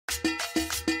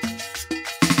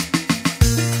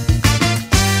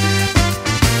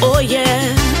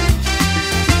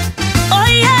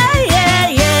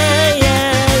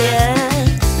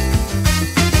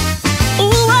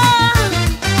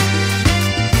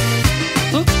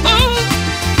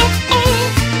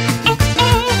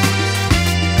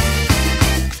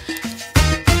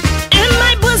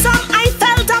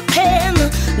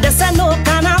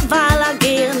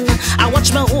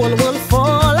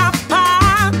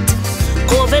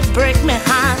break my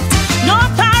heart. No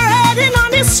parading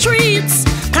on the streets,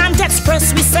 can't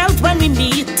express myself when we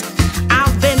meet.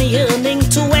 I've been yearning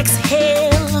to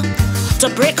exhale, to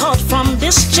break out from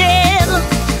this jail.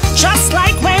 Just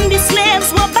like when the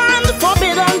slaves were banned,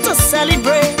 forbidden to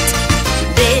celebrate.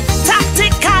 They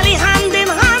tactically hand in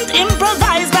hand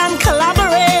improvised and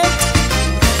collaborate.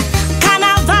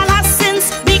 Carnival has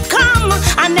since become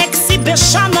an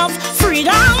exhibition of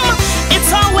freedom.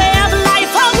 It's a way of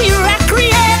life, how we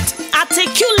recreate,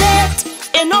 articulate,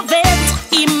 innovate,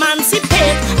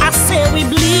 emancipate. I say we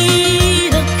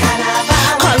bleed,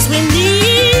 cause we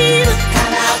need,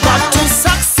 but to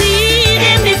succeed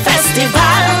in the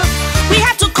festival, we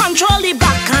had to control the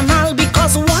bacchanal.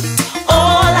 Because what?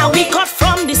 All are we cut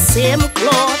from the same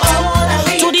cloth.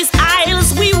 To these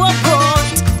isles we were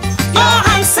brought, our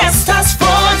ancestors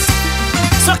fought,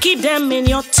 so keep them in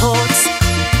your thoughts.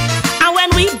 And when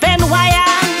we bend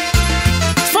wire,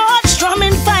 forge drum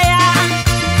in fire,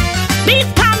 beat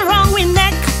pan round we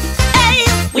neck, hey,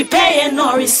 we paying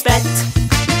no respect.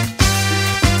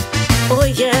 Oh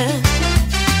yeah,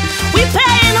 we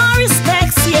paying no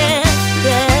respects, yeah,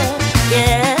 yeah,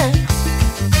 yeah.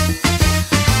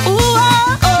 Ooh,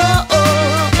 oh, oh,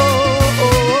 oh, oh,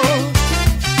 oh.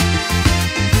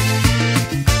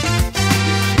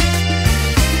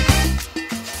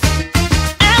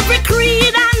 Every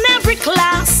creed and every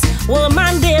class were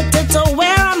mandated to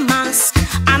wear a mask,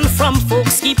 and from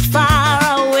folks keep far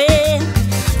away,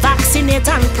 vaccinate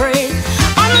and pray.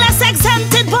 Unless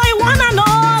exempted by one and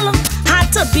all, had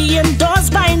to be indoors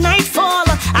by nightfall.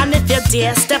 And if you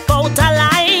dare step out of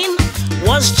line,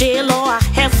 was jail or a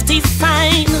hefty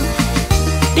fine.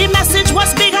 The message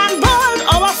was big and bold,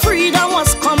 our freedom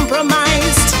was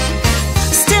compromised.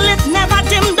 Still it never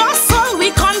dimmed our soul,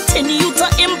 we continue to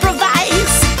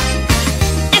improvise.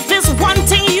 If it's one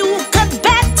thing you could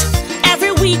bet,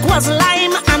 every week was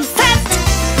lime and fete.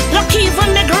 Look,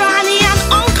 even the granny and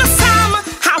Uncle Sam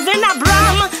having a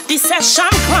bram, the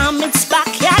session cram, it's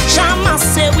backyard jam. I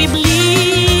say we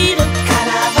bleed,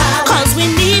 cause we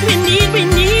need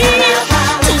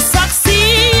to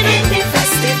succeed in the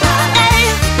festival. Hey,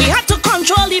 we had to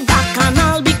control the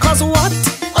bacchanal. Because what?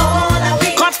 All are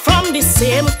we cut from the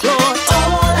same cloth.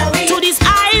 To these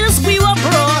isles we were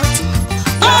brought,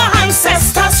 our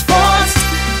ancestors fought,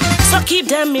 so keep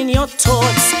them in your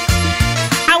thoughts.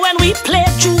 And when we play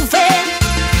Juve,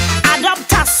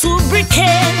 adopt a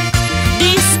sobriquet,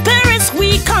 these spirits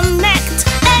we connect,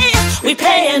 hey, we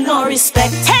paying no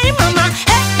respect. Hey mama,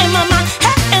 hey mama,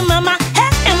 hey mama,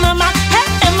 hey mama,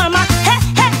 hey mama, hey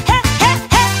hey hey hey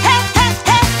hey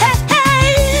hey hey hey.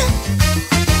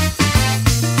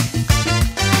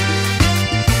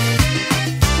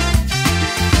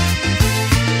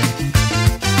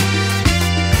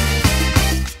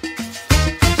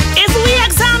 If we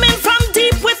examine from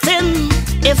deep within,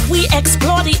 if we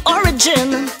explore the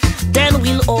origin, then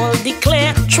we'll all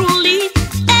declare truly,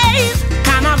 hey,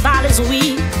 Carnival is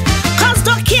we. Cause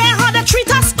don't care how they treat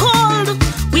us cold,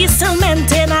 we still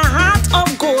maintain a heart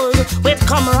of gold, with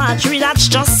camaraderie that's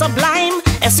just sublime,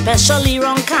 especially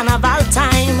around Carnival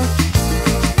time.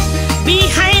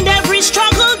 Behind every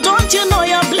struggle, don't you know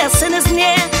your blessing is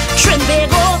near?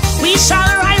 Trinbago, we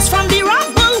shall rise from the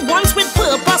rubble, once with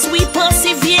purpose we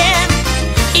persevere.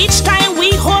 Each time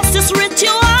we host this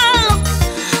ritual,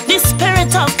 the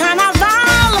spirit of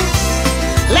Carnival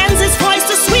lends its voice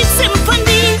to sweet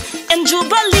symphony. In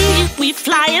Jubilee, we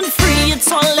flying free,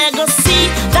 it's our legacy.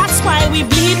 That's why we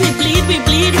bleed, we bleed, we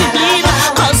bleed, we bleed.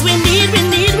 Cause we need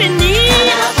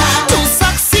to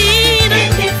succeed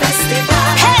in the festival.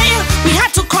 Hey, we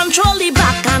had to control the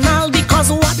bacchanal.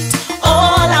 Because what?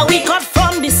 All are we cut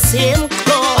from the same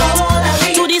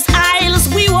cloth. To these isles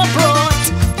we were brought,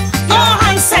 our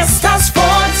ancestors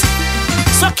fought,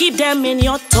 so keep them in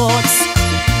your thoughts.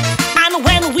 And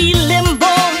when we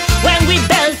limbo, when we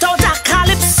belt out a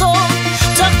Calypso,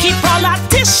 to keep all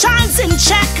artisans in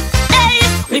check, hey,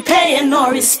 we paying no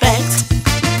respect.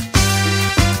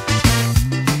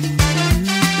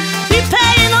 We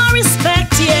paying no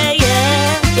respect, yeah,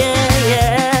 yeah, yeah,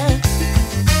 yeah.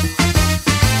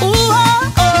 Ooh,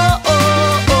 oh, oh,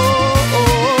 oh, oh,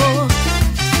 oh.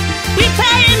 We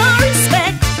paying no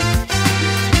respect.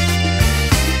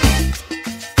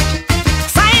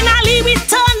 Finally we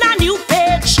turn a new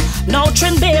page. Now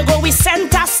Trinbago we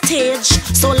center stage.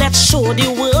 So let's show the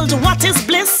world what is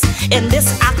bliss in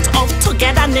this act of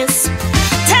togetherness.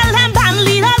 Tell them band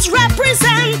leaders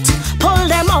represent, pull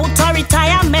them out of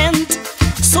retirement.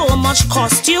 So much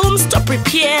costumes to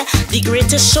prepare, the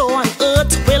greatest show on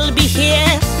earth will be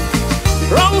here.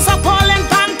 Wrongs of Paul and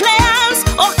band players,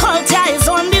 occultia is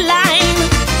on the line.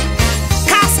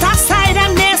 Cast aside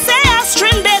them naysayers,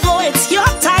 Trinbago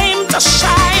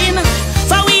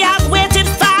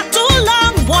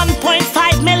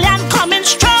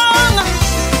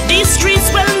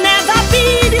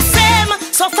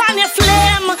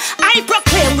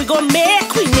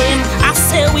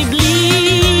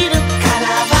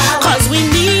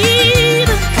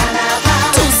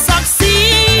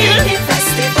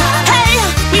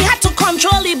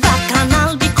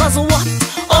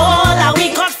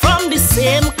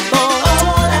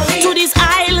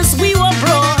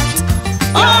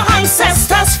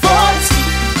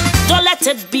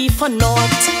it be for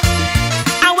naught.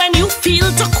 And when you feel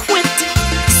to quit,